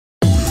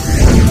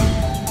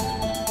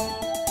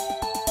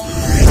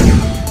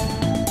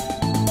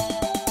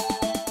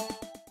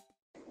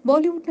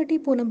Bollywood ನಟಿ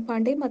ಪೂನಂ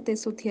ಪಾಂಡೆ ಮತ್ತೆ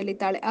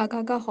ಸುದ್ದಿಯಲ್ಲಿದ್ದಾಳೆ.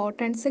 ಆಗಾಗ hot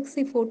and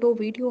sexy photo,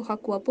 video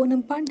ಹಾಕುವ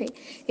ಪೂನಂ ಪಾಂಡೆ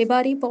ಈ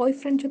ಬಾರಿ ಬಾಯ್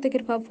ಫ್ರೆಂಡ್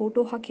ಜೊತೆಗಿರುವ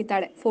ಫೋಟೋ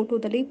ಹಾಕಿದ್ದಾಳೆ.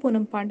 ಫೋಟೋದಲ್ಲಿ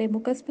ಪೂನಂ ಪಾಂಡೆ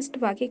ಮುಖ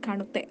ಸ್ಪಷ್ಟವಾಗಿ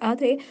ಕಾಣುತ್ತೆ,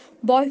 ಆದರೆ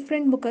ಬಾಯ್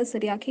ಫ್ರೆಂಡ್ ಮುಖ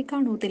ಸರಿಯಾಗಿ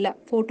ಕಾಣುವುದಿಲ್ಲ.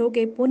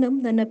 ಫೋಟೋಗೆ ಪೂನಂ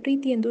ನನ್ನ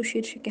ಪ್ರೀತಿ ಎಂದು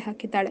ಶೀರ್ಷಿಕೆ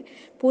ಹಾಕಿದ್ದಾಳೆ.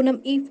 ಪೂನಂ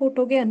ಈ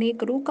ಫೋಟೋಗೆ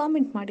ಅನೇಕರು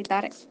ಕಾಮೆಂಟ್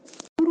ಮಾಡಿದ್ದಾರೆ.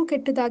 ಕೆಲವರು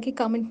ಕೆಟ್ಟದಾಗಿ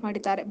ಕಾಮೆಂಟ್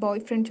ಮಾಡಿದ್ದಾರೆ.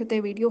 ಬಾಯ್ ಫ್ರೆಂಡ್ ಜೊತೆ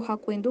ವಿಡಿಯೋ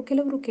ಹಾಕು ಎಂದು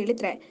ಕೆಲವರು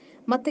ಕೇಳಿದ್ರೆ,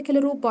 ಮತ್ತೆ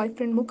ಕೆಲವರು ಬಾಯ್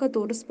ಫ್ರೆಂಡ್ ಮುಖ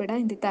ತೋರಿಸಬೇಡ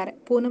ಎಂದಿದ್ದಾರೆ.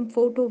 ಪೂನಂ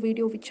ಫೋಟೋ,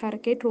 ವಿಡಿಯೋ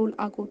ವಿಚಾರಕ್ಕೆ ಟ್ರೋಲ್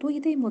ಆಗೋದು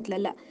ಇದೇ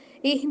ಮೊದಲಲ್ಲ.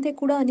 ಈ ಹಿಂದೆ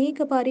ಕೂಡ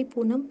ಅನೇಕ ಬಾರಿ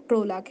ಪೂನಂ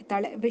ಟ್ರೋಲ್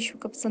ಆಗಿದ್ದಾಳೆ.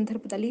 ವಿಶ್ವಕಪ್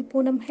ಸಂದರ್ಭದಲ್ಲಿ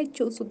ಪೂನಂ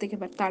ಹೆಚ್ಚು ಸುದ್ದಿಗೆ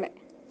ಬರ್ತಾಳೆ.